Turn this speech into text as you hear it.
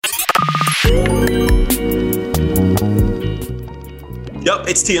Yup,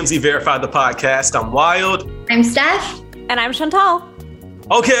 it's TMZ Verified, the podcast. I'm Wild. I'm Steph. And I'm Chantal.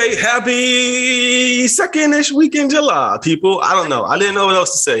 Okay, happy second-ish week in July, people. I don't know. I didn't know what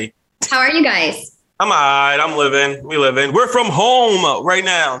else to say. How are you guys? I'm all right. I'm living. We living. We're from home right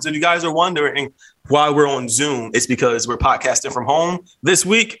now. So if you guys are wondering why we're on Zoom, it's because we're podcasting from home this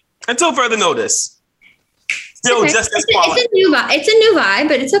week until further notice. Still okay. just as quality. It's a new vibe,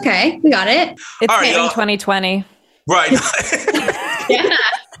 but it's okay. We got it. It's right, 2020. Right. Yeah.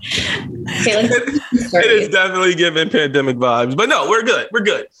 It is definitely giving pandemic vibes, but no, we're good. We're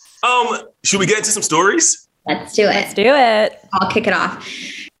good. Should we get into some stories? Let's do it. Let's do it. I'll kick it off.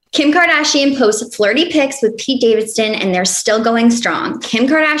 Kim Kardashian posts flirty pics with Pete Davidson, and they're still going strong. Kim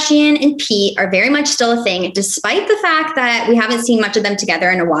Kardashian and Pete are very much still a thing, despite the fact that we haven't seen much of them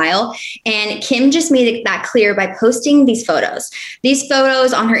together in a while. And Kim just made that clear by posting these photos. These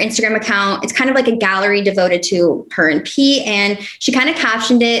photos on her Instagram account, it's kind of like a gallery devoted to her and Pete. And she kind of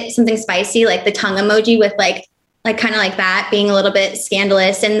captioned it something spicy, like the tongue emoji with like kind of like that, being a little bit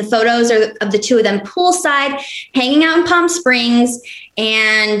scandalous. And the photos are of the two of them poolside, hanging out in Palm Springs.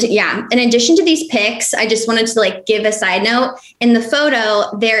 And yeah, in addition to these pics, I just wanted to give a side note. In the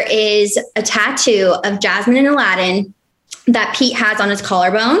photo, there is a tattoo of Jasmine and Aladdin that Pete has on his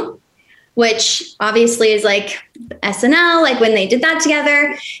collarbone, which obviously is SNL, when they did that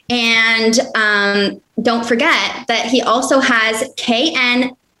together. And don't forget that he also has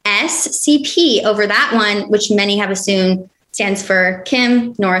KNSCP over that one, which many have assumed stands for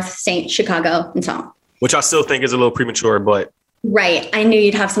Kim, North, Saint, Chicago, and so on. Which I still think is a little premature, but... Right. I knew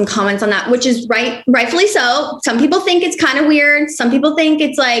you'd have some comments on that, which is rightfully so. Some people think it's kind of weird. Some people think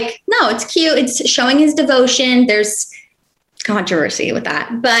it's no, it's cute. It's showing his devotion. There's controversy with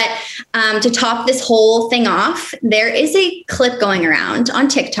that. But to top this whole thing off, there is a clip going around on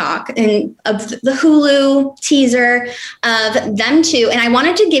TikTok of the Hulu teaser of them two. And I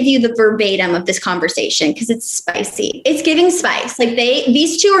wanted to give you the verbatim of this conversation because it's spicy. It's giving spice.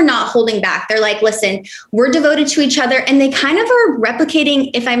 These two are not holding back. They're listen, we're devoted to each other. And they kind of are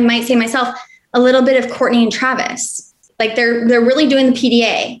replicating, if I might say myself, a little bit of Courtney and Travis. They're really doing the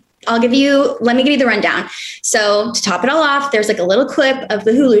PDA. Let me give you the rundown. So to top it all off, there's a little clip of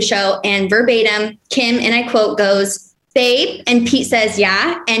the Hulu show, and verbatim, Kim, and I quote, goes, "Babe," and Pete says,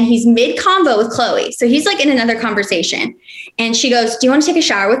 "Yeah." And he's mid-convo with Chloe. So he's in another conversation. And she goes, "Do you want to take a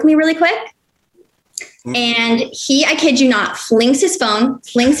shower with me really quick?" And he, I kid you not, flings his phone,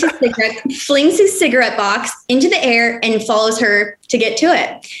 flings his cigarette box into the air and follows her to get to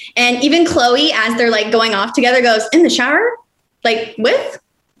it. And even Chloe, as they're going off together, goes, "In the shower? With?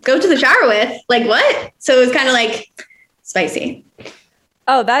 Go to the shower with?" What? So it was kind of spicy.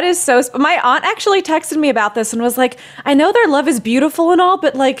 Oh, that is so... My aunt actually texted me about this and was like, I know their love is beautiful and all,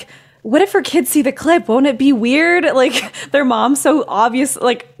 but what if her kids see the clip? Won't it be weird? Their mom so obvious,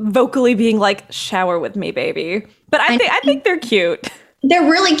 vocally being shower with me, baby. But I think they're cute. They're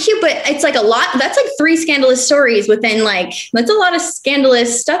really cute, but it's a lot. That's 3 scandalous stories within that's a lot of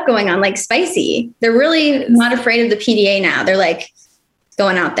scandalous stuff going on, spicy. They're really not afraid of the PDA now. They're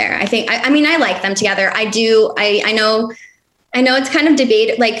going out there. I think, I mean, I like them together. I do. I know it's kind of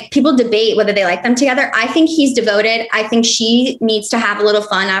debate. People debate whether they like them together. I think he's devoted. I think she needs to have a little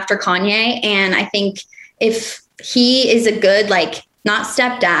fun after Kanye. And I think if he is a good, not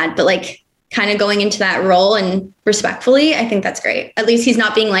stepdad, but kind of going into that role and respectfully, I think that's great. At least he's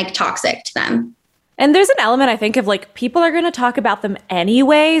not being toxic to them. And there's an element, I think, of people are going to talk about them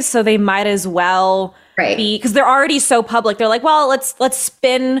anyway, so they might as well be, because they're already so public. They're well, let's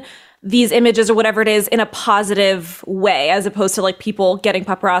spin these images or whatever it is in a positive way, as opposed to people getting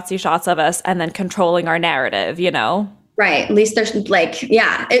paparazzi shots of us and then controlling our narrative, Right. At least there's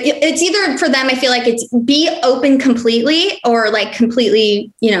yeah, it's either for them. I feel it's be open completely or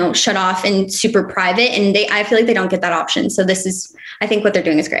completely, shut off and super private. And I feel they don't get that option. So I think what they're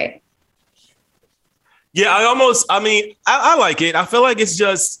doing is great. Yeah, I like it. I feel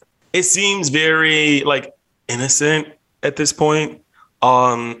it seems very innocent at this point.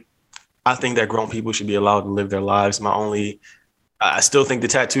 I think that grown people should be allowed to live their lives. I still think the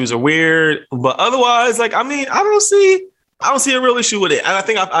tattoos are weird, but otherwise, I don't see a real issue with it. And I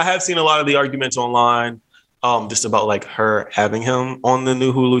think I have seen a lot of the arguments online, just about her having him on the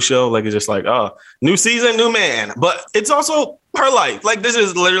new Hulu show. It's just oh, new season, new man. But it's also her life. This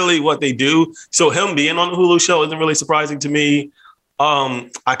is literally what they do. So him being on the Hulu show isn't really surprising to me.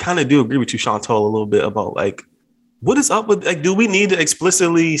 I kind of do agree with you, Chantal, a little bit about what is up with do we need to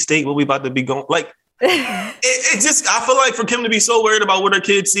explicitly state what we about to be going it just, I feel for Kim to be so worried about what her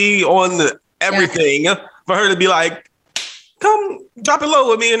kids see on everything, for her to be come drop it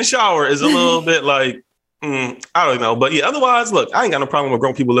low with me in the shower is a little bit I don't know. But yeah, otherwise, look, I ain't got no problem with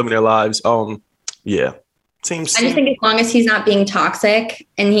grown people living their lives. Yeah. Seems. I just think as long as he's not being toxic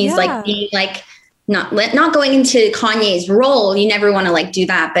and he's like being like not going into Kanye's role, you never want to like do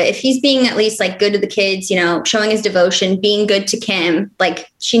that. But if he's being at least like good to the kids, you know, showing his devotion, being good to Kim, like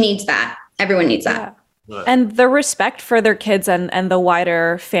she needs that. Everyone needs that. Yeah. And the respect for their kids and the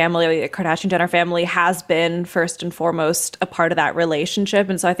wider family, the Kardashian-Jenner family, has been first and foremost a part of that relationship.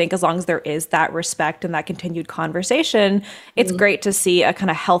 And so I think as long as there is that respect and that continued conversation, it's great to see a kind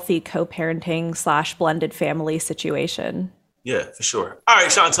of healthy co-parenting / blended family situation. Yeah, for sure. All right,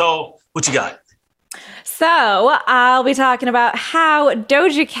 Chantal, what you got? So I'll be talking about how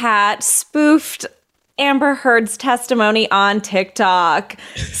Doja Cat spoofed Amber Heard's testimony on TikTok.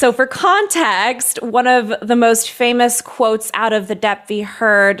 So for context, one of the most famous quotes out of the Depp v.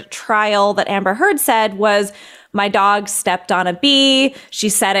 Heard trial that Amber Heard said was, "My dog stepped on a bee." She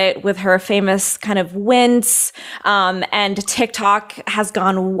said it with her famous kind of wince. And TikTok has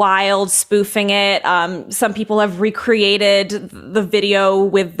gone wild spoofing it. Some people have recreated the video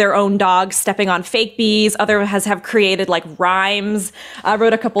with their own dog stepping on fake bees. Others have created like rhymes. I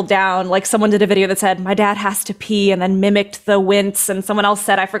wrote a couple down. Like someone did a video that said, "My dad has to pee," and then mimicked the wince. And someone else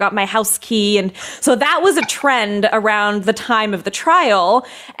said, "I forgot my house key." And so that was a trend around the time of the trial.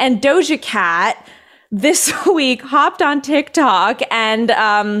 And Doja Cat this week hopped on TikTok and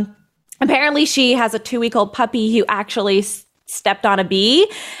apparently she has a 2-week-old puppy who actually stepped on a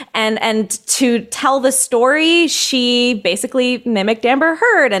bee. And to tell the story, she basically mimicked Amber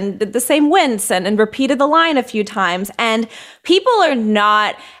Heard and did the same wince and repeated the line a few times. And people are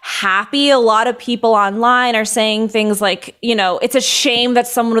not happy. A lot of people online are saying things like, you know, it's a shame that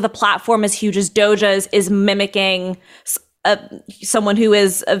someone with a platform as huge as Doja's is mimicking someone who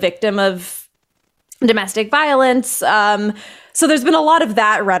is a victim of domestic violence. So there's been a lot of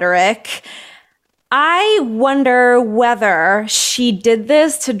that rhetoric. I wonder whether she did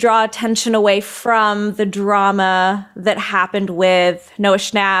this to draw attention away from the drama that happened with Noah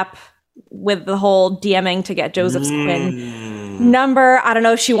Schnapp, with the whole DMing to get Joseph's twin number. I don't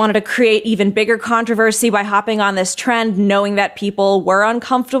know if she wanted to create even bigger controversy by hopping on this trend, knowing that people were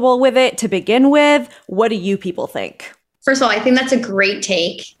uncomfortable with it to begin with. What do you people think? First of all, I think that's a great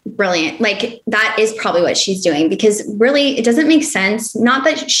take. Brilliant. Like that is probably what she's doing because really it doesn't make sense. Not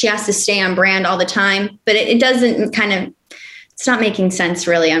that she has to stay on brand all the time, but it doesn't it's not making sense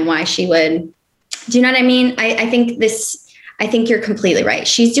really on why she would. Do you know what I mean? I think you're completely right.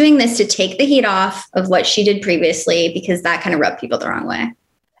 She's doing this to take the heat off of what she did previously because that kind of rubbed people the wrong way.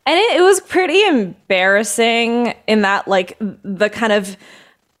 And it was pretty embarrassing in that like the kind of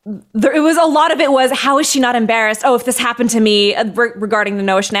it was a lot of it was, how is she not embarrassed? Oh, if this happened to me regarding the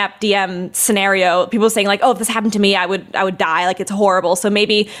Noah Schnapp DM scenario, people saying like, oh, if this happened to me, I would die. Like it's horrible. So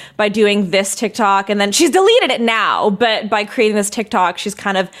maybe by doing this TikTok, and then she's deleted it now, but by creating this TikTok, she's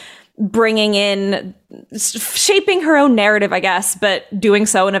kind of bringing in, shaping her own narrative, I guess, but doing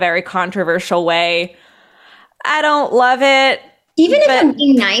so in a very controversial way. I don't love it. Even if I'm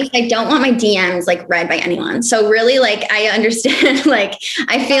being nice, I don't want my DMs like read by anyone. So really, like, I understand. Like,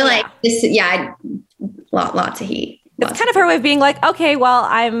 I feel like this, lots of heat. It's kind of her way of being like, okay, well,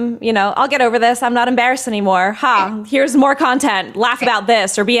 I'll get over this. I'm not embarrassed anymore. Here's more content. Laugh about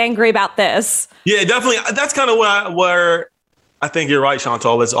this or be angry about this. Yeah, definitely. That's kind of where I think you're right,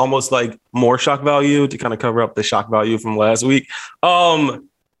 Chantal. It's almost like more shock value to kind of cover up the shock value from last week. I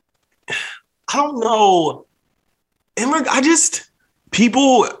don't know.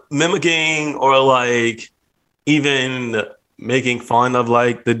 People mimicking or like even making fun of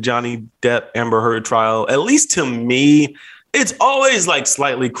like the Johnny Depp Amber Heard trial, at least to me, it's always like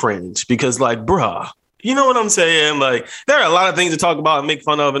slightly cringe because like, bruh, you know what I'm saying? Like there are a lot of things to talk about and make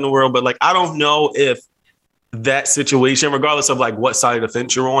fun of in the world, but like, I don't know if that situation, regardless of like what side of the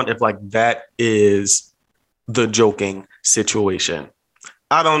fence you're on, if like that is the joking situation.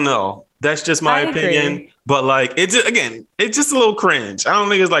 I don't know. That's just my opinion. But like, it's just a little cringe. I don't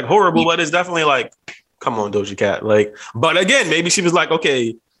think it's like horrible, but it's definitely like, come on, Doja Cat. Like, but again, maybe she was like,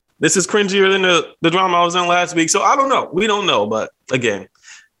 okay, this is cringier than the drama I was in last week. So I don't know. We don't know. But again,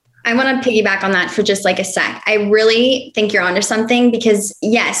 I want to piggyback on that for just like a sec. I really think you're onto something because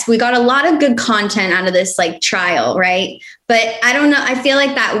yes, we got a lot of good content out of this like trial, right? But I don't know. I feel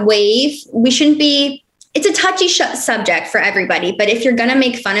like that wave, it's a touchy subject for everybody. But if you're going to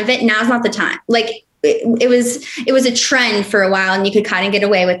make fun of it, now's not the time. Like it was a trend for a while and you could kind of get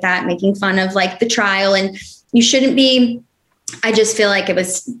away with that, making fun of like the trial, and you shouldn't be. I just feel like it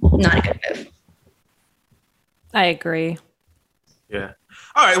was not a good move. I agree. Yeah.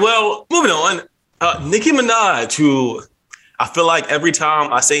 All right. Well, moving on. Nicki Minaj, who I feel like every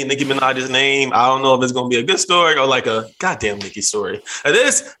time I say Nicki Minaj's name, I don't know if it's going to be a good story or like a goddamn Nicki story. And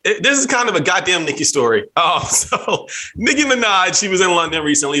this is kind of a goddamn Nicki story. So Nicki Minaj, she was in London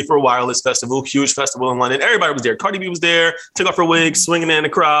recently for a wireless festival, huge festival in London. Everybody was there. Cardi B was there, took off her wig, swinging in the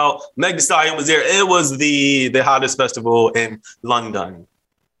crowd. Meg Thee Stallion was there. It was the hottest festival in London.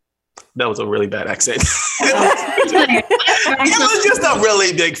 That was a really bad accent. It was just a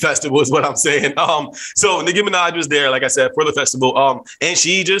really big festival is what I'm saying. So Nicki Minaj was there, like I said, for the festival. And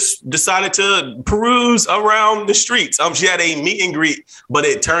she just decided to peruse around the streets. She had a meet and greet, but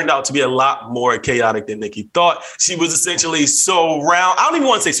it turned out to be a lot more chaotic than Nicki thought. She was essentially I don't even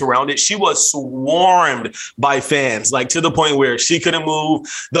want to say surrounded. She was swarmed by fans, like to the point where she couldn't move.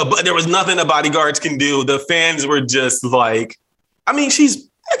 There was nothing the bodyguards can do. The fans were just like, she's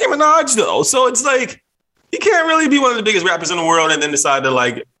Nicki Minaj though. So it's like, you can't really be one of the biggest rappers in the world and then decide to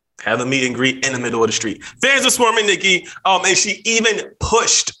like have a meet and greet in the middle of the street. Fans were swarming Nicki, and she even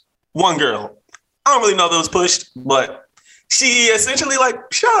pushed one girl. I don't really know if it was pushed, but she essentially like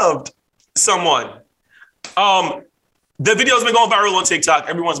shoved someone. The video's been going viral on TikTok.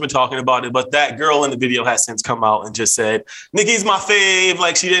 Everyone's been talking about it, but that girl in the video has since come out and just said, Nicki's my fave.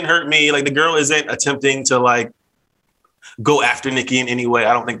 Like, she didn't hurt me. Like, the girl isn't attempting to like go after Nicki in any way.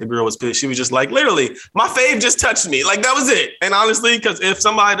 I don't think the girl was pissed. She was just like, literally, my fave just touched me. Like, that was it. And honestly, because if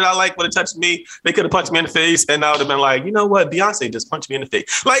somebody that I like would have touched me, they could have punched me in the face, and I would have been like, you know what? Beyonce just punched me in the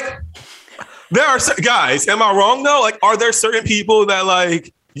face. Like, there are guys, am I wrong though? Like, are there certain people that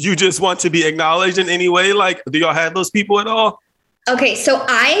like you just want to be acknowledged in any way? Like, do y'all have those people at all? Okay, so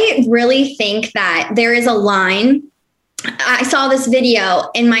I really think that there is a line. I saw this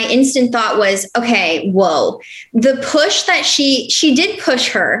video and my instant thought was, okay, whoa, the push that she did push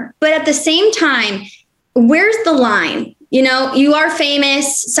her, but at the same time, where's the line? You know, you are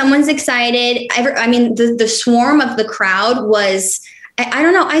famous, someone's excited. The swarm of the crowd was, I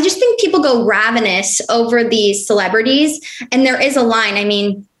don't know. I just think people go ravenous over these celebrities, and there is a line.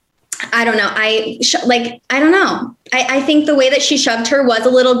 I don't know. I don't know. I think the way that she shoved her was a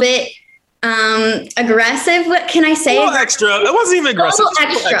little bit aggressive. What can I say? A little extra. It wasn't even aggressive. A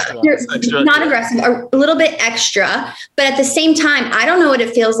little extra. Not aggressive, a little bit extra. But at the same time, I don't know what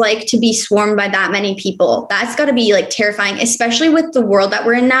it feels like to be swarmed by that many people. That's got to be like terrifying, especially with the world that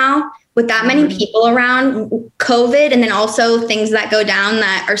we're in now, with that many people around, COVID, and then also things that go down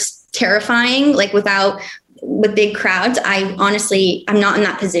that are terrifying, like with big crowds. I'm not in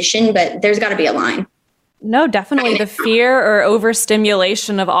that position, but there's got to be a line. No, definitely the fear or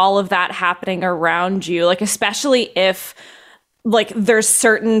overstimulation of all of that happening around you, like especially if like there's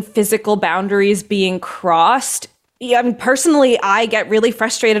certain physical boundaries being crossed. Yeah, personally, I get really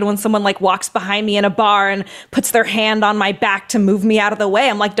frustrated when someone like walks behind me in a bar and puts their hand on my back to move me out of the way.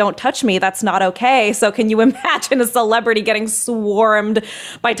 I'm like, don't touch me. That's not okay. So can you imagine a celebrity getting swarmed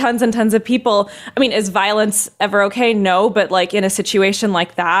by tons and tons of people? Is violence ever okay? No, but like in a situation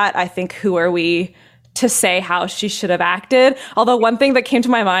like that, I think who are we to say how she should have acted? Although one thing that came to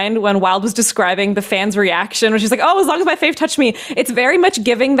my mind when Wild was describing the fans' reaction, when she's like, oh, as long as my fave touched me, it's very much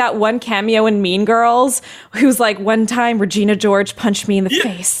giving that one cameo in Mean Girls, who's like, one time Regina George punched me in the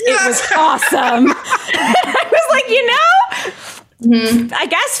face. It was awesome. I was like, I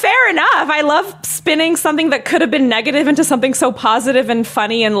guess fair enough. I love spinning something that could have been negative into something so positive and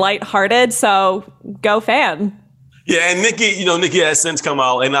funny and lighthearted. So go fan. Yeah, and Nicki has since come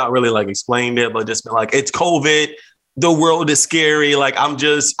out and not really like explained it, but just been like, it's COVID. The world is scary. Like, I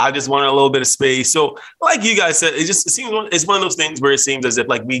just want a little bit of space. So like you guys said, it's one of those things where it seems as if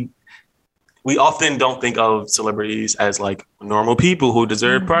like we often don't think of celebrities as like normal people who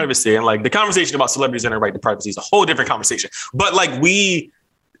deserve privacy. And like the conversation about celebrities and their right to privacy is a whole different conversation. But like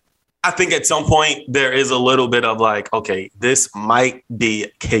I think at some point there is a little bit of like, okay, this might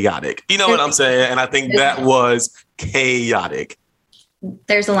be chaotic. You know what I'm saying? And I think that was chaotic.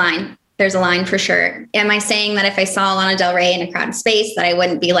 There's a line. There's a line for sure. Am I saying that if I saw Lana Del Rey in a crowded space that I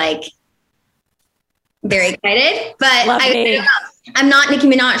wouldn't be like very excited? But I'm not Nicki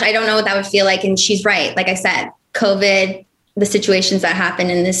Minaj. I don't know what that would feel like. And she's right. Like I said, COVID, the situations that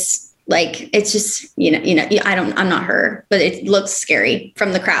happen in this, like, it's just, I'm not her, but it looks scary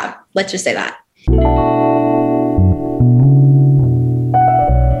from the crowd. Let's just say that.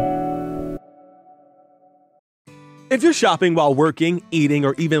 If you're shopping while working, eating,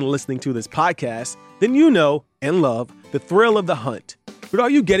 or even listening to this podcast, then you know and love the thrill of the hunt. But are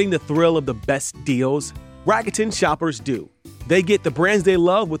you getting the thrill of the best deals? Rakuten shoppers do. They get the brands they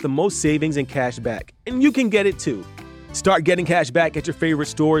love with the most savings and cash back, and you can get it too. Start getting cash back at your favorite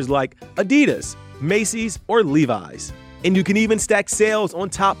stores like Adidas, Macy's, or Levi's. And you can even stack sales on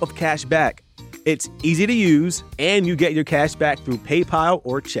top of cash back. It's easy to use, and you get your cash back through PayPal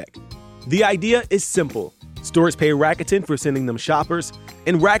or check. The idea is simple. Stores pay Rakuten for sending them shoppers,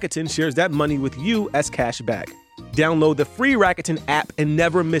 and Rakuten shares that money with you as cash back. Download the free Rakuten app and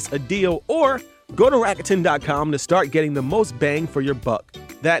never miss a deal, or go to Rakuten.com to start getting the most bang for your buck.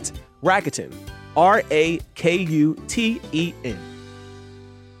 That's Rakuten, Rakuten.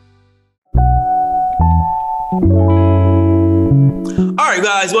 All right,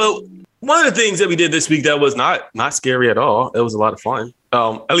 guys. Well, one of the things that we did this week that was not scary at all. It was a lot of fun,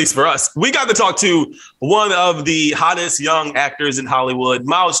 at least for us. We got to talk to one of the hottest young actors in Hollywood,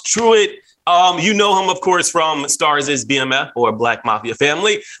 Myles Truitt. You know him, of course, from Stars' BMF or Black Mafia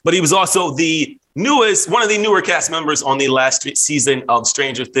Family, but he was also one of the newer cast members on the last season of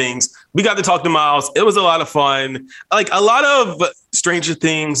Stranger Things. We got to talk to Myles. It was a lot of fun. Like a lot of Stranger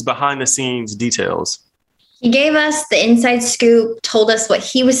Things behind the scenes details. He gave us the inside scoop, told us what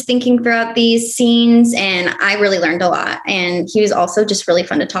he was thinking throughout these scenes, and I really learned a lot. And he was also just really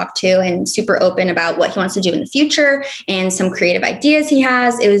fun to talk to and super open about what he wants to do in the future and some creative ideas he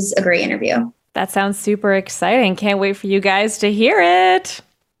has. It was a great interview. That sounds super exciting. Can't wait for you guys to hear it.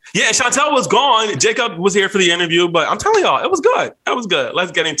 Yeah, Chantel was gone. Jacob was here for the interview, but I'm telling y'all, it was good. It was good.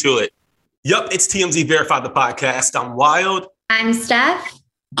 Let's get into it. Yup, it's TMZ Verified the podcast. I'm Wild. I'm Steph.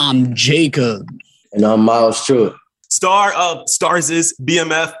 I'm Jacob. And I'm Myles Truitt. Star of Stars'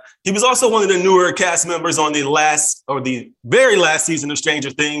 BMF. He was also one of the newer cast members on the very last season of Stranger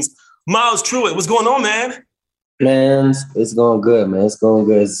Things. Myles Truitt, what's going on, man? Man, it's going good, man. It's going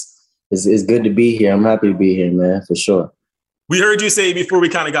good. It's good to be here. I'm happy to be here, man, for sure. We heard you say before we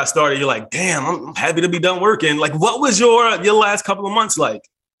kind of got started, you're like, damn, I'm happy to be done working. Like, what was your last couple of months like?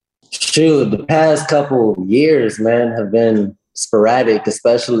 Shoot, the past couple years, man, have been sporadic,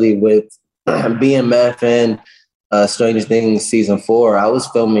 especially with BMF and Stranger Things season 4. I was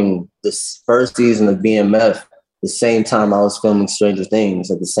filming this first season of BMF the same time I was filming Stranger Things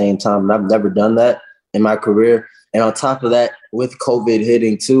at the same time. And I've never done that in my career. And on top of that, with COVID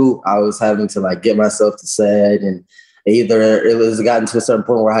hitting too, I was having to get myself to set, and either it was gotten to a certain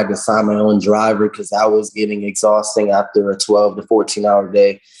point where I had to sign my own driver because that was getting exhausting after a 12 to 14 hour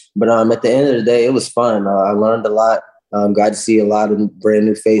day. But at the end of the day, it was fun. I learned a lot. Got to see a lot of brand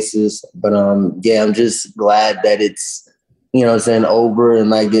new faces, but I'm just glad that it's, over,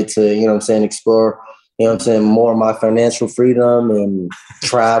 and I get to, explore, more of my financial freedom and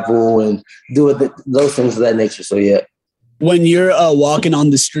travel and do those things of that nature. So, yeah. When you're walking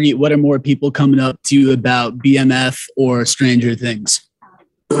on the street, what are more people coming up to you about BMF or Stranger Things?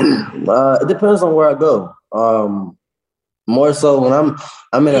 It depends on where I go. More so when I'm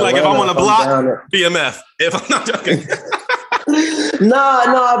in Atlanta. Like if I'm on a block, BMF. If I'm not joking.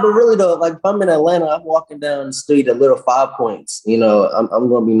 No, but really though, if I'm in Atlanta, I'm walking down the street at Little 5 Points. I'm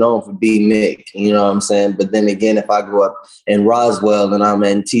going to be known for being Nick. You know what I'm saying? But then again, if I go up in Roswell and I'm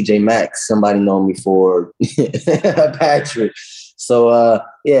in TJ Maxx, somebody know me for Patrick. So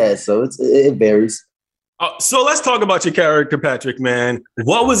so it varies. So let's talk about your character, Patrick, man.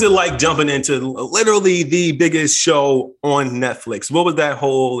 What was it like jumping into literally the biggest show on Netflix? What was that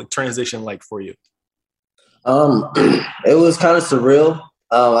whole transition like for you? It was kind of surreal.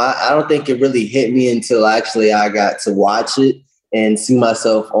 I don't think it really hit me until actually I got to watch it and see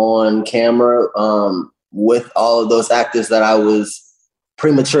myself on camera with all of those actors that I was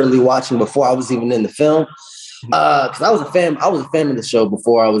prematurely watching before I was even in the film. Because I was a fan of the show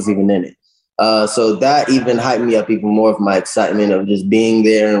before I was even in it. So that even hyped me up even more of my excitement of just being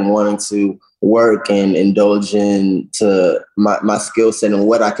there and wanting to work and indulge into my skill set and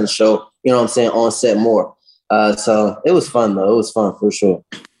what I can show, on set more. So it was fun, though. It was fun for sure.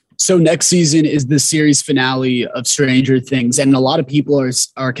 So next season is the series finale of Stranger Things, and a lot of people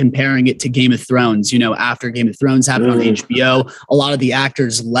are comparing it to Game of Thrones. After Game of Thrones happened on HBO, a lot of the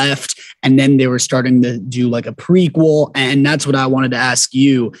actors left, and then they were starting to do like a prequel. And that's what I wanted to ask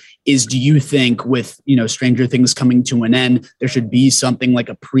you is, do you think with, Stranger Things coming to an end, there should be something like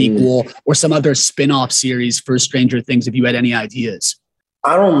a prequel or some other spin-off series for Stranger Things, if you had any ideas?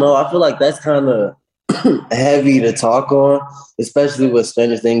 I don't know. I feel like that's kind of heavy to talk on, especially with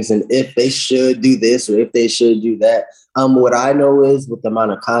Stranger Things, and if they should do this or if they should do that. What I know is, with the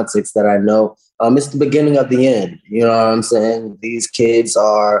amount of context that I know, it's the beginning of the end. You know what I'm saying? These kids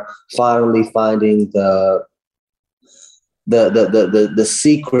are finally finding the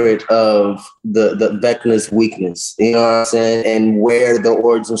secret of the Vecna's weakness. You know what I'm saying? And where the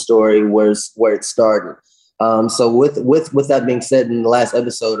origin story was, where it started. So with that being said, in the last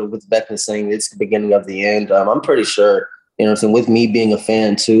episode of with Vecna saying it's the beginning of the end, I'm pretty sure, with me being a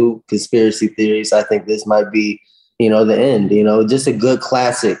fan too, conspiracy theories, I think this might be, the end, just a good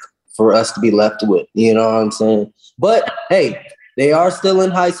classic for us to be left with. You know what I'm saying? But hey, they are still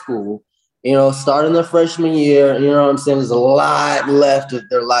in high school, you know, starting their freshman year. You know what I'm saying? There's a lot left of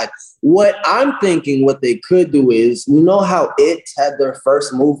their life. What I'm thinking what they could do is, you know how It had their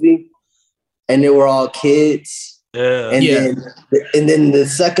first movie and they were all kids? Yeah. And then the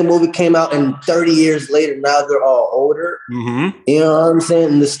second movie came out, and 30 years later, now they're all older. Mm-hmm. You know what I'm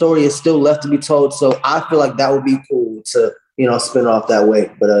saying? And the story is still left to be told. So I feel like that would be cool to, you know, spin off that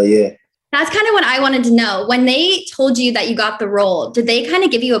way. But yeah. That's kind of what I wanted to know. When they told you that you got the role, did they kind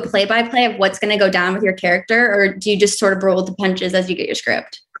of give you a play-by-play of what's going to go down with your character, or do you just sort of roll with the punches as you get your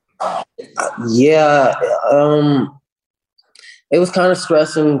script? Yeah. It was kind of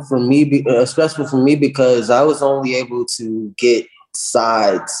stressful for me because I was only able to get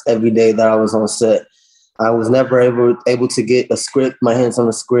sides every day that I was on set. I was never able to get a script, my hands on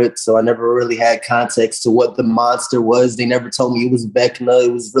a script, so I never really had context to what the monster was. They never told me it was Vecna.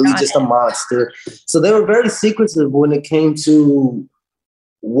 It was really just a monster. So they were very secretive when it came to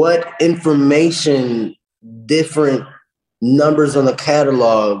what information different numbers on the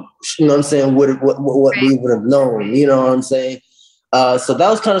catalog, you know what I'm saying, what we would have known, you know what I'm saying? So that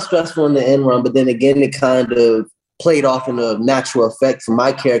was kind of stressful in the end run, but then again, it kind of played off in a natural effect for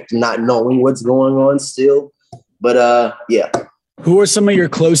my character, not knowing what's going on still. But yeah. Who are some of your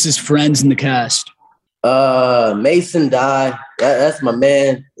closest friends in the cast? Mason Dye, that's my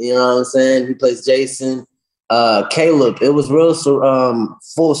man. You know what I'm saying? He plays Jason. Caleb, it was real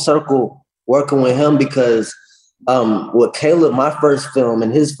full circle working with him because with Caleb, my first film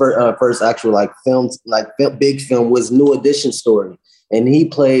and his first actual big film was New Edition Story. And he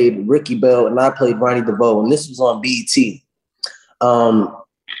played Ricky Bell and I played Ronnie DeVoe. And this was on BET.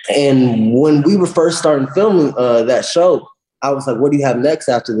 And when we were first starting filming that show, I was like, what do you have next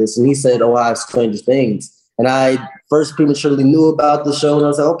after this? And he said, I have Stranger Things. And I first prematurely knew about the show. And I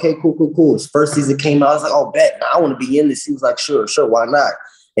was like, okay, cool. His first season came out. I was like, bet, I want to be in this. He was like, sure, why not?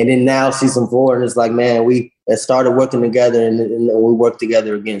 And then now season 4, and it's like, man, we started working together and we worked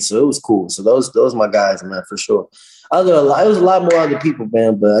together again. So it was cool. So those my guys, man, for sure. It was a lot more other people,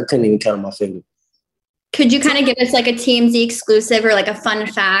 man, but I couldn't even count on my finger. Could you kind of give us like a TMZ exclusive or like a fun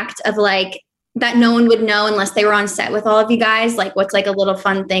fact of like that no one would know unless they were on set with all of you guys? Like what's like a little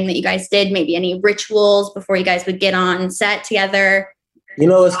fun thing that you guys did? Maybe any rituals before you guys would get on set together? You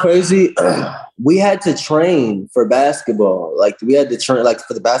know, it's crazy. We had to train for basketball. Like we had to train, like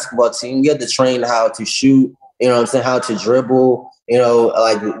for the basketball team, we had to train how to shoot, you know what I'm saying, how to dribble, you know,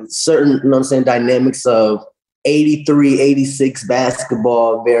 like certain, you know what I'm saying, dynamics of 83, 86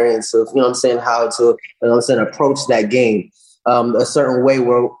 basketball variants of, you know what I'm saying, how to, you know what I'm saying, approach that game a certain way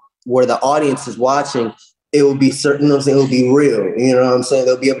where the audience is watching, it will be certain, you know what I'm saying, it will be real, you know what I'm saying,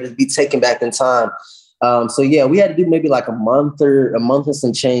 they'll be able to be taken back in time. So yeah, we had to do maybe like a month and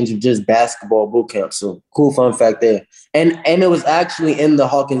some change of just basketball boot camp. So cool fun fact there. And it was actually in the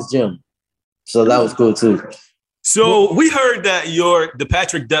Hawkins gym. So that was cool too. So we heard that the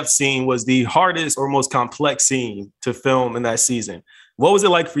Patrick death scene was the hardest or most complex scene to film in that season. What was it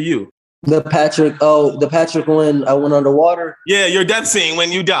like for you? The Patrick when I went underwater? Yeah, your death scene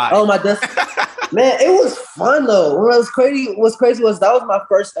when you died. Oh, my death. Man, it was fun though. What's crazy was that was my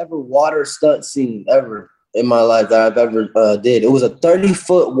first ever water stunt scene ever in my life that I've ever did. It was a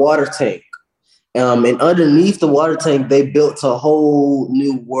 30-foot water tank. And underneath the water tank, they built a whole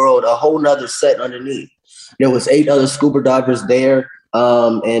new world, a whole nother set underneath. There was 8 other scuba divers there.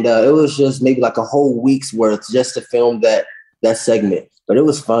 And it was just maybe like a whole week's worth just to film that segment. But it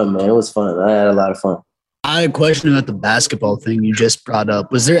was fun, man. It was fun. I had a lot of fun. I had a question about the basketball thing you just brought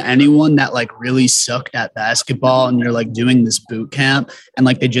up. Was there anyone that like really sucked at basketball and you're like doing this boot camp and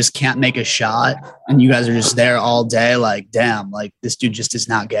like they just can't make a shot and you guys are just there all day like, damn, like this dude just is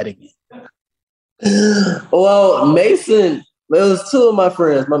not getting it? Well, Mason, it was 2 of my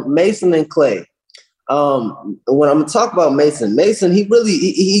friends, Mason and Clay. When I'm gonna talk about Mason,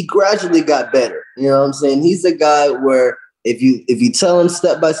 he gradually got better. You know what I'm saying? He's a guy where if you tell him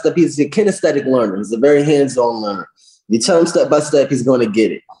step by step, he's a kinesthetic learner. He's a very hands-on learner. If you tell him step by step, he's going to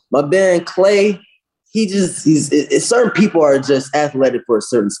get it. My man Clay, certain people are just athletic for a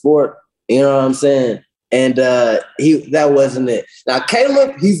certain sport. You know what I'm saying? And that wasn't it. Now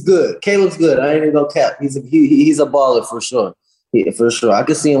Caleb, he's good. Caleb's good. I ain't even gonna cap. He's a baller for sure. For sure. I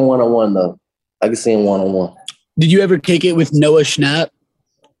could see him one-on-one though. Did you ever kick it with Noah Schnapp?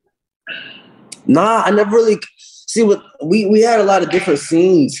 Nah, I never really. See, we had a lot of different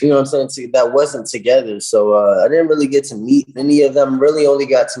scenes, you know what I'm saying, that wasn't together. So I didn't really get to meet any of them. Really only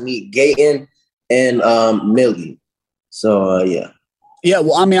got to meet Gaten and Millie. So, yeah. Yeah,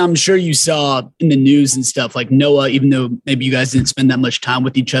 well, I mean, I'm sure you saw in the news and stuff, like Noah, even though maybe you guys didn't spend that much time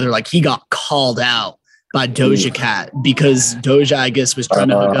with each other, like he got called out by Doja Cat because Doja, I guess, was trying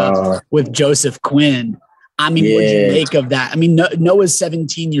to hook up with Joseph Quinn. I mean, what'd you make of that? I mean, Noah's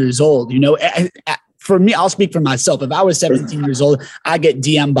 17 years old. For me, I'll speak for myself. If I was 17 years old, I get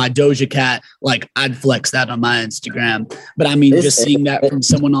DM'd by Doja Cat, like I'd flex that on my Instagram. But I mean, just seeing that from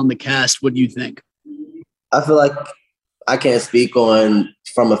someone on the cast, what do you think? I feel like I can't speak on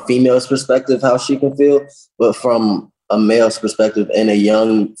from a female's perspective how she can feel, but from a male's perspective and a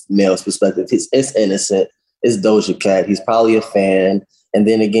young male's perspective, it's innocent. It's Doja Cat. He's probably a fan. And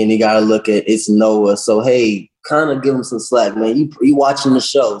then again, you got to look at it's Noah. So, hey, kind of give him some slack, man. You watching the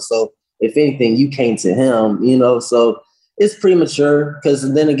show. So if anything, you came to him, so it's premature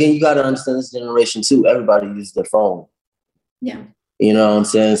because then again, you got to understand this generation too. Everybody uses their phone. Yeah. You know what I'm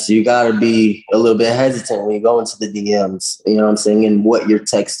saying? So you got to be a little bit hesitant when you go into the DMs, you know what I'm saying, and what you're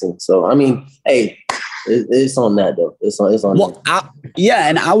texting. So, I mean, hey, it's on that, though. It's on that.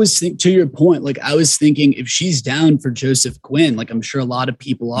 And I was to your point, like I was thinking if she's down for Joseph Quinn, like I'm sure a lot of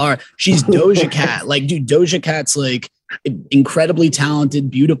people are, she's Doja Cat. Like, dude, Doja Cat's like incredibly talented,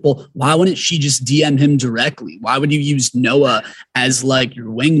 beautiful. Why wouldn't she just DM him directly? Why would you use Noah as like your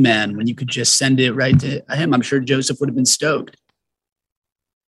wingman when you could just send it right to him? I'm sure Joseph would have been stoked.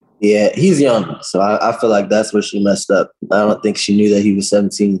 Yeah, he's young, so I feel like that's where she messed up. I don't think she knew that he was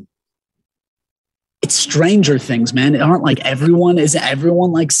 17. It's Stranger Things, man. Isn't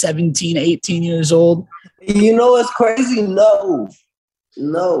everyone like 17, 18 years old? You know what's crazy? No.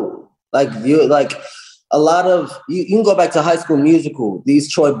 Like a lot of you can go back to High School Musical.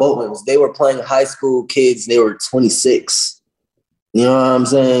 These Troy Boltons, they were playing high school kids. They were 26. You know what I'm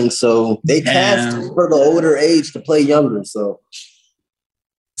saying? So they cast for the older age to play younger. So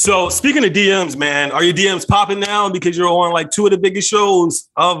speaking of DMs, man, are your DMs popping now because you're on like two of the biggest shows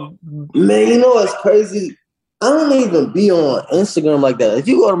of? Man, you know what's crazy? I don't even be on Instagram like that. If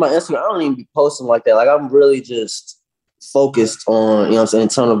you go to my Instagram, I don't even be posting like that. Like I'm really just focused on,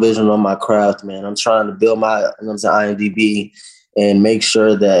 internal vision on my craft, man. I'm trying to build my, IMDb and make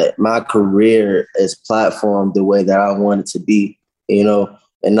sure that my career is platformed the way that I want it to be, and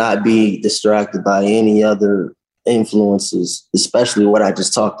not be distracted by any other influences, especially what I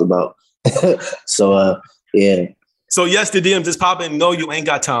just talked about. Yeah. So yes, the DMs is popping. No, you ain't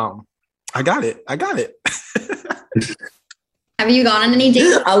got time. I got it. Have you gone on any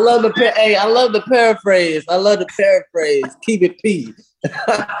dates? I love the paraphrase. Keep it P.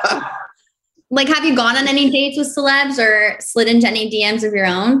 Like, have you gone on any dates with celebs or slid into any DMs of your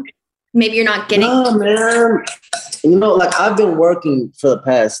own? Maybe you're not getting. No, man. Like I've been working for the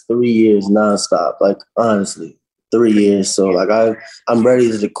past 3 years nonstop. Like honestly. 3 years. So like I'm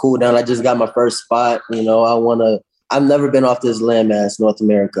ready to cool down. I just got my first spot. I've never been off this landmass, North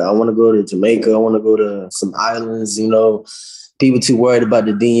America. I want to go to Jamaica. I want to go to some islands, people too worried about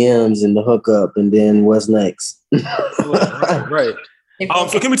the DMs and the hookup and then what's next. Right.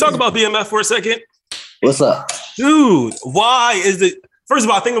 So can we talk about BMF for a second? What's up? Dude, why is it? First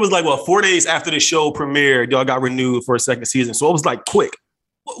of all, I think it was like 4 days after the show premiered, y'all got renewed for a second season. So it was like quick.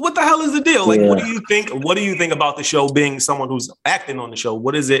 What the hell is the deal? Like, What do you think? What do you think about the show being someone who's acting on the show?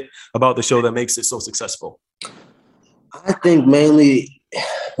 What is it about the show that makes it so successful? I think mainly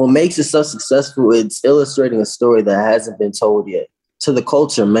what makes it so successful, it's illustrating a story that hasn't been told yet to the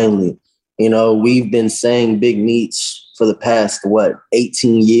culture mainly. We've been saying Big Meech for the past,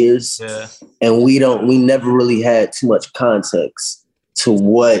 18 years. Yeah. And we never really had too much context to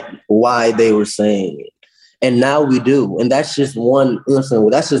why they were saying it. And now we do, and that's just one.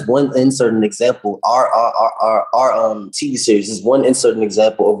 That's just one insert and example. Our TV series is one insert and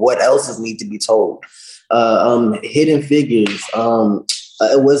example of what else need to be told. Hidden Figures.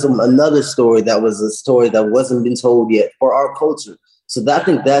 It was another story that was a story that wasn't been told yet for our culture. So I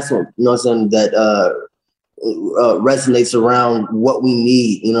think that's what that resonates around what we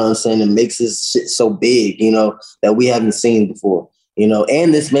need. And makes this shit so big. That we haven't seen before.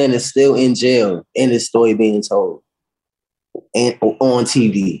 And this man is still in jail and his story being told and on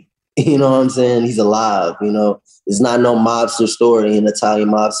TV. You know what I'm saying? He's alive, It's not no mobster story, an Italian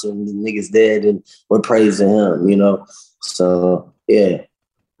mobster and the nigga's dead and we're praising him, So, yeah.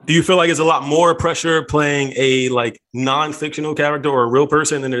 Do you feel like it's a lot more pressure playing a non-fictional character or a real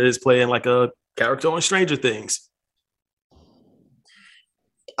person than it is playing like a character on Stranger Things?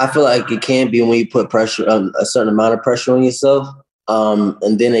 I feel like it can be when you put pressure on a certain amount of pressure on yourself.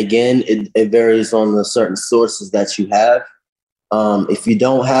 And then again, it varies on the certain sources that you have. If you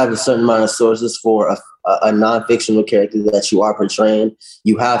don't have a certain amount of sources for a non-fictional character that you are portraying,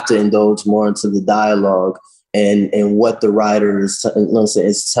 you have to indulge more into the dialogue and what the writer is,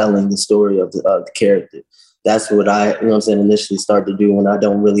 is telling the story of the character. That's what I, initially started to do when I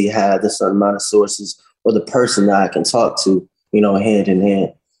don't really have the certain amount of sources or the person that I can talk to, hand in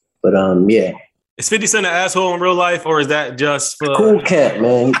hand. But yeah. Is 50 Cent an asshole in real life, or is that just for cool cat,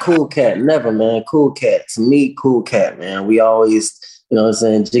 man? Cool cat. Never, man. Cool cat. To me, cool cat, man. We always,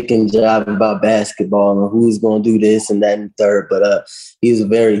 jick and jive about basketball and who's gonna do this and that and third. But he's a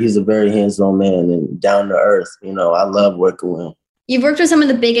very hands-on man and down to earth. I love working with him. You've worked with some of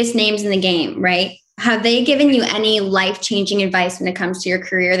the biggest names in the game, right? Have they given you any life-changing advice when it comes to your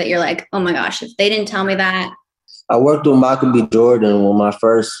career that you're like, oh my gosh, if they didn't tell me that? I worked with Michael B. Jordan on my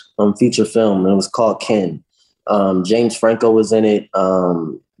first feature film, and it was called Ken. James Franco was in it,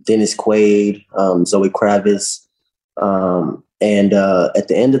 Dennis Quaid, Zoe Kravitz. And at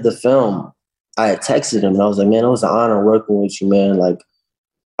the end of the film, I had texted him, and I was like, man, it was an honor working with you, man. Like,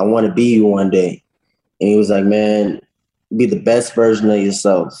 I want to be you one day. And he was like, man, be the best version of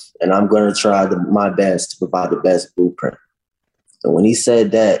yourself, and I'm going to try my best to provide the best blueprint. And when he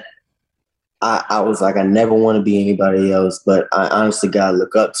said that, I was like, I never want to be anybody else, but I honestly got to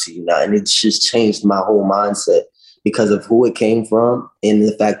look up to you now. And it just changed my whole mindset because of who it came from and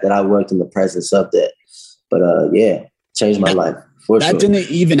the fact that I worked in the presence of that. But yeah, changed my life. That didn't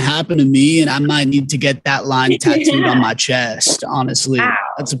even happen to me, and I might need to get that line tattooed on my chest, honestly. Wow.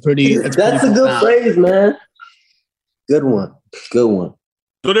 That's a good phrase, man. Good one.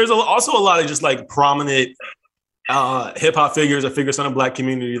 So there's also a lot of just like prominent hip hop figures or figures in the Black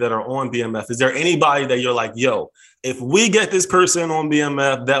community that are on BMF. Is there anybody that you're like, yo, if we get this person on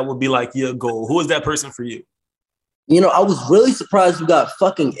BMF, that would be like your goal? Who is that person for you? I was really surprised we got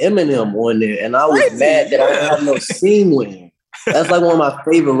fucking Eminem on there, and I was mad that I didn't have no scene with him. That's like one of my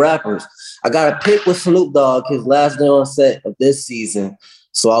favorite rappers. I got a pick with Snoop Dogg, his last day on set of this season.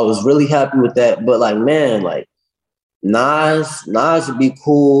 So I was really happy with that. But like, man, like Nas would be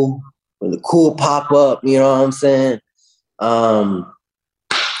cool. When the cool pop up, you know what I'm saying? I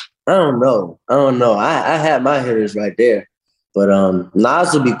don't know. I had my hitters right there. But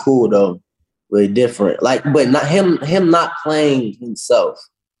Nas would be cool though. Really different. Like, but not him not playing himself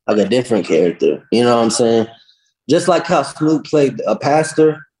like a different character. You know what I'm saying? Just like how Snoop played a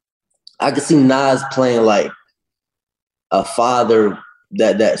pastor, I could see Nas playing like a father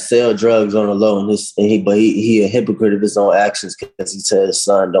that sell drugs on the low, but he a hypocrite of his own actions because he said his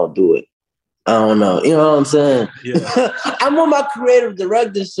son don't do it. I don't know. You know what I'm saying? Yeah. I'm on my creative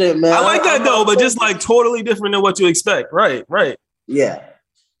director shit, man. I like that though, but just like totally different than what you expect. Right. Yeah.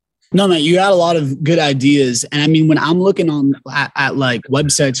 No, man, you got a lot of good ideas. And I mean, when I'm looking at like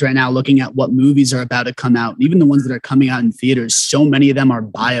websites right now, looking at what movies are about to come out, even the ones that are coming out in theaters, so many of them are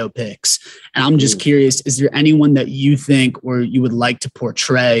biopics. And I'm just curious, is there anyone that you think or you would like to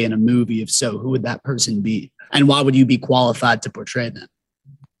portray in a movie? If so, who would that person be? And why would you be qualified to portray them?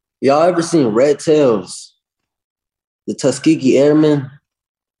 Y'all ever seen Red Tails? The Tuskegee Airmen?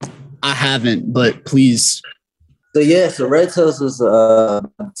 I haven't, but please. So Red Tails was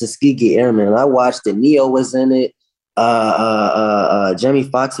Tuskegee Airmen. And I watched it. Neo was in it. Jamie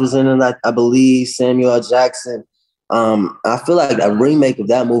Foxx was in it, I believe. Samuel L. Jackson. I feel like a remake of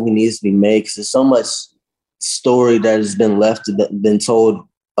that movie needs to be made because there's so much story that has been told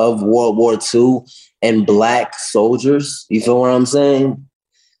of World War II and Black soldiers. You feel what I'm saying?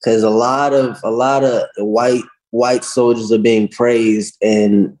 Because a lot of white soldiers are being praised,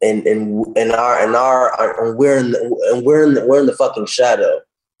 and we're in the fucking shadow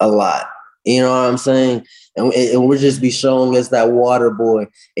a lot. You know what I'm saying? And we're just be showing us that water boy.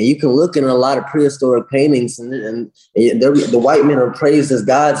 And you can look in a lot of prehistoric paintings, and the white men are praised as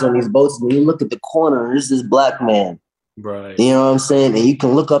gods on these boats. And you look at the corner, and there's this black man. Right. You know what I'm saying? And you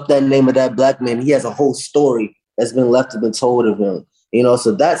can look up that name of that black man. He has a whole story that's been told of him.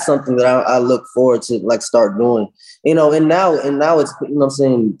 So that's something that I look forward to, like, start doing. And now it's, what I'm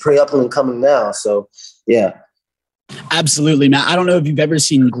saying, pray up and coming now. So yeah. Absolutely, Matt. I don't know if you've ever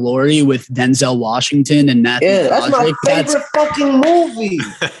seen Glory with Denzel Washington and Matthew. Yeah, that's my favorite fucking movie.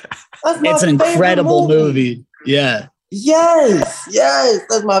 It's an incredible movie. Yeah. Yes,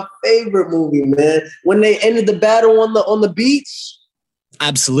 that's my favorite movie, man. When they ended the battle on the beach.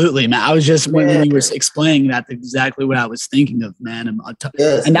 Absolutely, man. I was just when you were explaining that's exactly what I was thinking of, man. And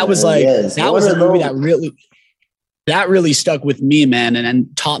that was like that was a movie that really stuck with me, man,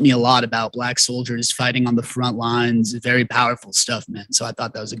 and taught me a lot about Black soldiers fighting on the front lines. Very powerful stuff, man. So I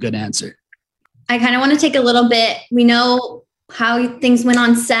thought that was a good answer. I kind of want to take a little bit. We know how things went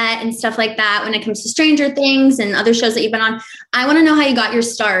on set and stuff like that when it comes to Stranger Things and other shows that you've been on. I want to know how you got your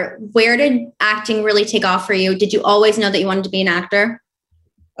start. Where did acting really take off for you? Did you always know that you wanted to be an actor?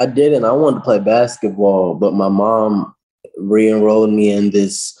 I didn't. I wanted to play basketball, but my mom re-enrolled me in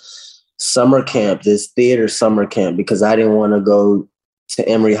this summer camp, this theater summer camp, because I didn't want to go to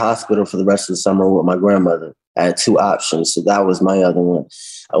Emory Hospital for the rest of the summer with my grandmother. I had 2 options, so that was my other one.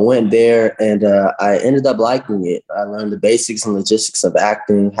 I went there, and I ended up liking it. I learned the basics and logistics of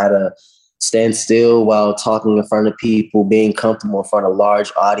acting, how to stand still while talking in front of people, being comfortable in front of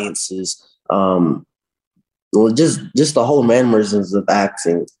large audiences, just the whole mannerisms of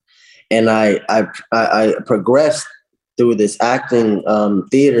acting. And I progressed through this acting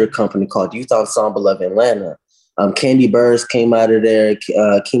theater company called Youth Ensemble of Atlanta. Candy Burrs came out of there.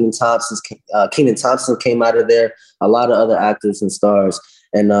 Kenan Thompson came out of there. A lot of other actors and stars.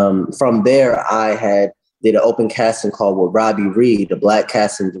 And from there, I did an open casting call with Robbie Reed, a Black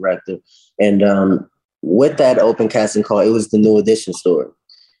casting director. And with that open casting call, it was the New Edition story.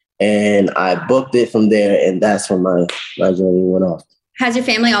 And I booked it from there, and that's when my journey went off. Has your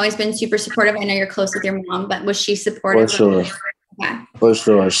family always been super supportive? I know you're close with your mom, but was she supportive? For sure. Okay. For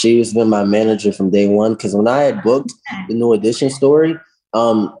sure. She's been my manager from day one, because when I had booked the New Edition story,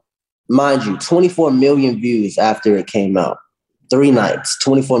 mind you, 24 million views after it came out. 3 nights,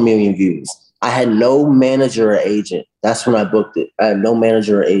 24 million views. I had no manager or agent. That's when I booked it. I had no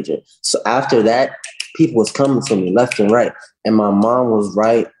manager or agent. So after that, people was coming to me left and right. And my mom was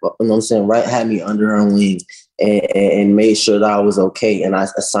right, had me under her wing and made sure that I was okay. And I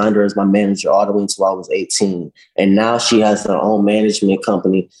assigned her as my manager all the way until I was 18. And now she has her own management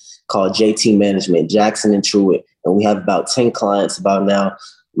company called JT Management, Jackson and Truitt. And we have about 10 clients about now,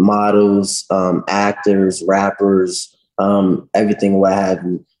 models, actors, rappers, everything, what have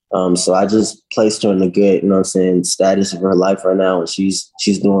you. So I just placed her in the good, status of her life right now. And she's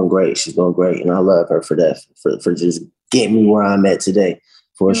doing great. She's doing great. And I love her for that, for just getting me where I'm at today,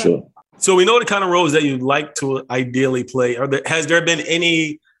 for sure. So we know the kind of roles that you'd like to ideally play. Has there been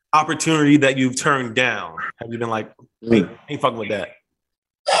any opportunity that you've turned down? Have you been like, hey, ain't fucking with that?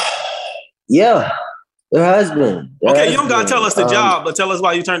 Yeah, there has been. You don't got to tell us the job, but tell us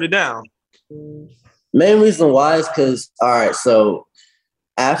why you turned it down. Main reason why is because, all right, so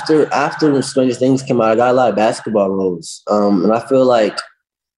after the Stranger Things came out, I got a lot of basketball roles. And I feel like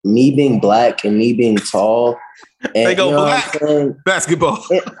me being Black and me being tall, and they go Black basketball.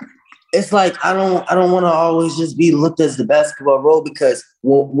 It's like I don't want to always just be looked as the basketball role, because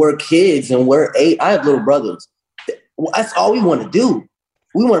when we're kids and we're 8, I have little brothers. That's all we want to do.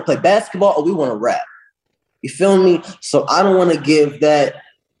 We want to play basketball or we want to rap. You feel me? So I don't want to give that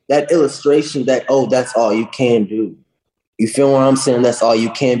illustration that, oh, that's all you can do. You feel what I'm saying? That's all you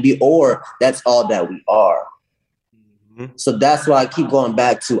can be, or that's all that we are. Mm-hmm. So that's why I keep going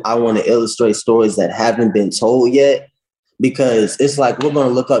back to, I want to illustrate stories that haven't been told yet, because it's like we're going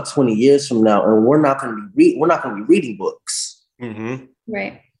to look up 20 years from now and we're not going to be reading books. Mm-hmm.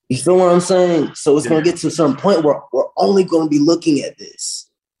 Right. You feel what I'm saying? So it's going to get to a certain point where we're only going to be looking at this.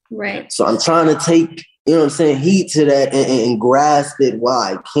 Right. So I'm trying to take, heed to that and grasp it while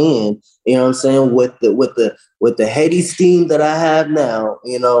I can, with the heady steam that I have now,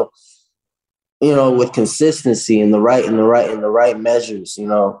 with consistency and the right measures,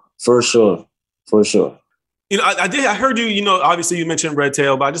 for sure. I heard you, obviously you mentioned Red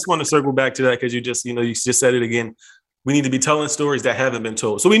Tail, but I just want to circle back to that because you just said it again. We need to be telling stories that haven't been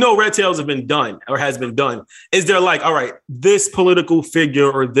told. So we know Red Tails have been done or has been done. Is there like, all right, this political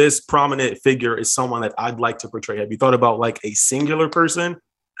figure or this prominent figure is someone that I'd like to portray? Have you thought about like a singular person?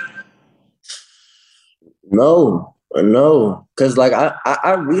 No. Cause like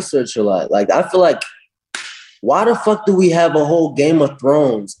I research a lot. Like I feel like, why the fuck do we have a whole Game of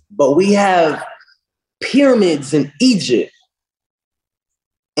Thrones, but we have pyramids in Egypt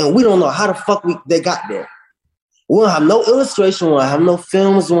and we don't know how the fuck they got there? We don't have no illustration. We don't have no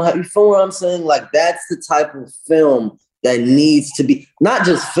films. You feel what I'm saying? Like that's the type of film that needs to be, not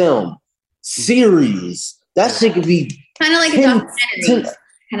just film, series. That shit could be kind of like a documentary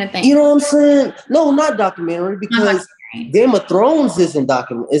kind of thing. You know what I'm saying? No, not documentary, because Game of Thrones isn't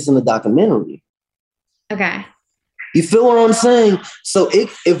a documentary. Okay. You feel what I'm saying? So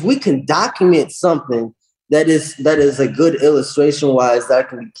if we can document something that is a good illustration wise that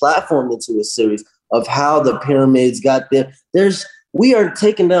can be platformed into a series of how the pyramids got there. We are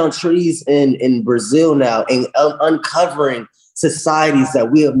taking down trees in Brazil now and uncovering societies that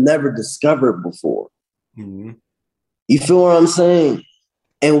we have never discovered before. Mm-hmm. You feel what I'm saying?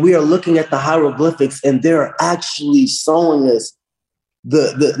 And we are looking at the hieroglyphics and they're actually showing us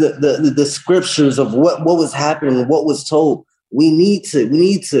the scriptures of what was happening, what was told. We need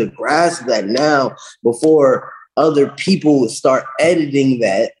to grasp that now before other people start editing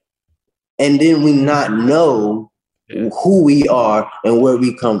that. And then we not know who we are and where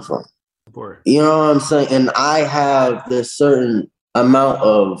we come from. You know what I'm saying? And I have this certain amount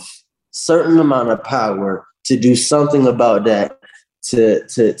of power to do something about that,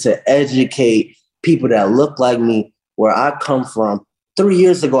 to educate people that look like me, where I come from. 3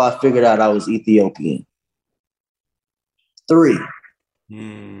 years ago, I figured out I was Ethiopian. 3.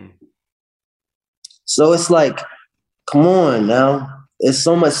 So it's like, come on now. There's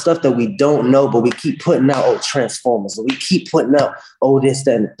so much stuff that we don't know, but we keep putting out, Transformers. We keep putting out, this,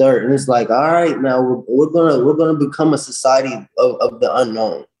 that, and the third. And it's like, all right, now we're gonna become a society of the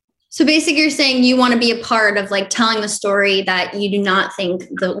unknown. So basically, you're saying you want to be a part of like telling the story that you do not think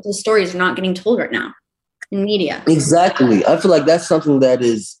the stories are not getting told right now in media. Exactly. I feel like that's something that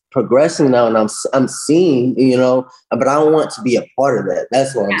is progressing now, and I'm seeing, but I want to be a part of that.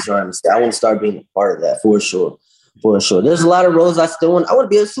 That's what I'm trying to say. I want to start being a part of that for sure. For sure. There's a lot of roles I want to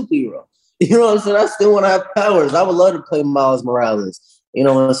be a superhero. You know what I'm saying? I still want to have powers. I would love to play Myles Morales.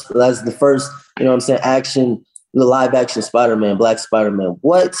 That's the first, the live action Spider-Man, Black Spider-Man.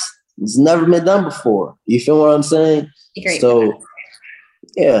 What? It's never been done before. You feel what I'm saying? Great. So,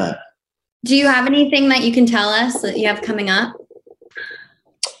 yeah. Do you have anything that you can tell us that you have coming up?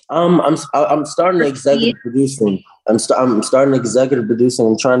 I'm starting executive producing. I'm starting executive producing.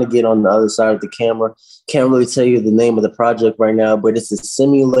 I'm trying to get on the other side of the camera. Can't really tell you the name of the project right now, but it's a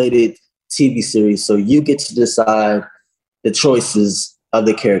simulated TV series. So you get to decide the choices of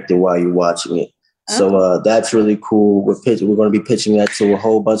the character while you're watching it. Oh. So that's really cool. We're going to be pitching that to a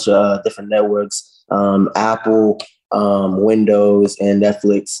whole bunch of different networks, Apple, Windows, and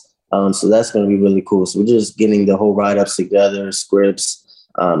Netflix. So that's going to be really cool. So we're just getting the whole write-ups together, scripts,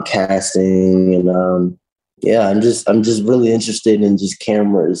 casting, and I'm just really interested in just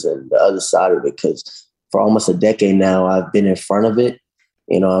cameras and the other side of it, because for almost a decade now I've been in front of it.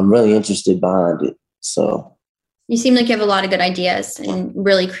 I'm really interested behind it. So you seem like you have a lot of good ideas and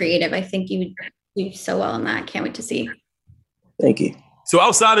really creative. I think you would do so well in that. Can't wait to see. Thank you. So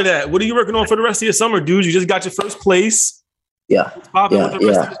outside of that, what are you working on for the rest of your summer, dude? You just got your first place. Yeah. With the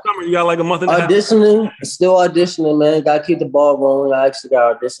rest of the summer. You got like a month and a half. Still auditioning, man. Got to keep the ball rolling. I actually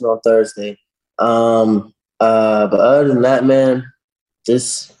got audition on Thursday. But other than that, man,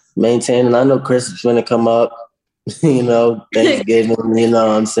 just maintaining. I know Christmas is going to come up, Thanksgiving, you know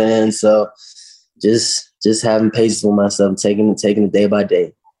what I'm saying? So just having patience with myself, taking it day by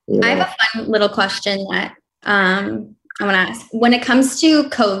day. I have a fun little question that I want to ask. When it comes to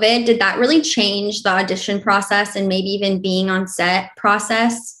COVID, did that really change the audition process and maybe even being on set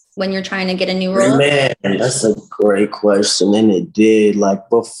process when you're trying to get a new role? Man, that's a great question. And it did. Like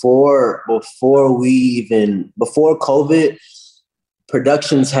before COVID,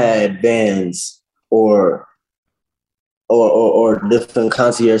 productions had vans or different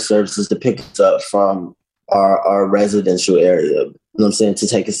concierge services to pick us up from our residential area, you know what I'm saying, to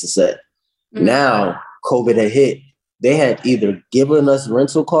take us to set. Mm-hmm. Now COVID had hit. They had either given us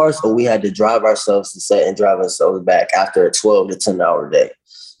rental cars or we had to drive ourselves to set and drive ourselves back after a 12 to 10 hour day. Okay.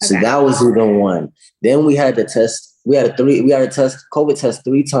 So that was either one. Then we had to test. We had to COVID test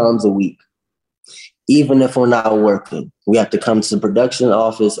 3 times a week. Even if we're not working, we have to come to the production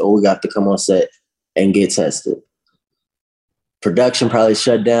office or we got to come on set and get tested. Production probably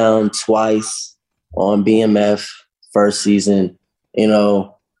shut down twice on BMF first season,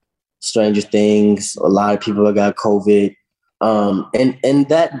 Stranger Things, a lot of people got COVID. And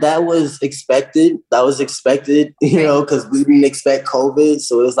that was expected. That was expected, because we didn't expect COVID.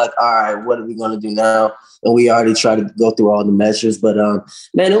 So it was like, all right, what are we going to do now? And we already tried to go through all the measures. But,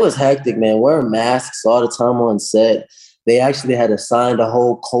 man, it was hectic, man. Wearing masks all the time on set. They actually had assigned a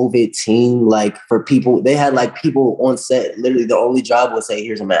whole COVID team, like, for people. They had, like, people on set. Literally, the only job was say,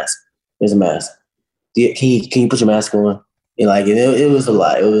 here's a mask. Here's a mask. Can you put your mask on? It was a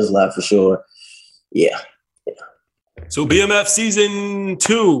lot. It was a lot for sure. Yeah. So BMF season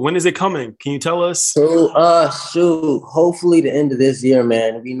 2, when is it coming? Can you tell us? So, hopefully the end of this year,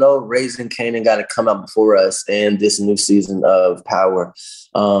 man. We know Raising Kanan got to come out before us and this new season of Power.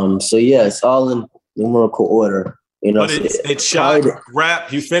 So yeah, it's all in numerical order. But it's shot,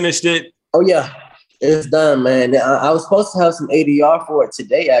 wrapped. You finished it. Oh yeah, it's done, man. I was supposed to have some ADR for it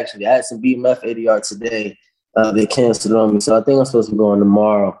today. Actually, I had some BMF ADR today. They canceled on me, so I think I'm supposed to be going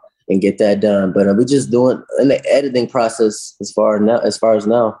tomorrow and get that done. But we're just doing in the editing process as far as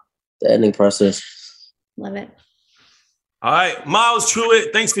now, the editing process. Love it. All right, Myles,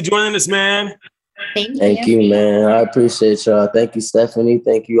 Truitt, thanks for joining us, man. Thank you, man. I appreciate y'all. Thank you, Stephanie.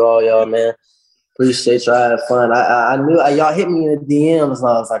 Thank you all, y'all, man. Appreciate y'all. Had fun. I knew y'all hit me in the DMs, and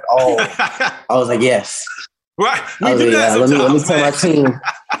I was like, oh, I was like, yes. Right. We do that let me sometimes, tell my team.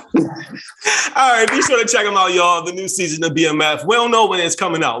 All right, be sure to check them out, y'all. The new season of BMF. We don't know when it's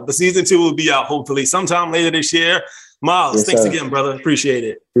coming out, but season 2 will be out hopefully sometime later this year. Myles, thanks again, brother. Appreciate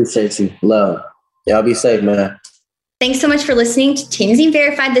it. Appreciate you. Love. Y'all be safe, man. Thanks so much for listening to Teasing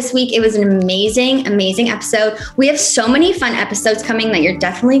Verified this week. It was an amazing, amazing episode. We have so many fun episodes coming that you're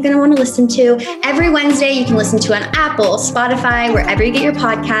definitely going to want to listen to. Every Wednesday, you can listen to on Apple, Spotify, wherever you get your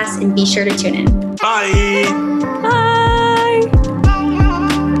podcasts, and be sure to tune in. Bye. Bye.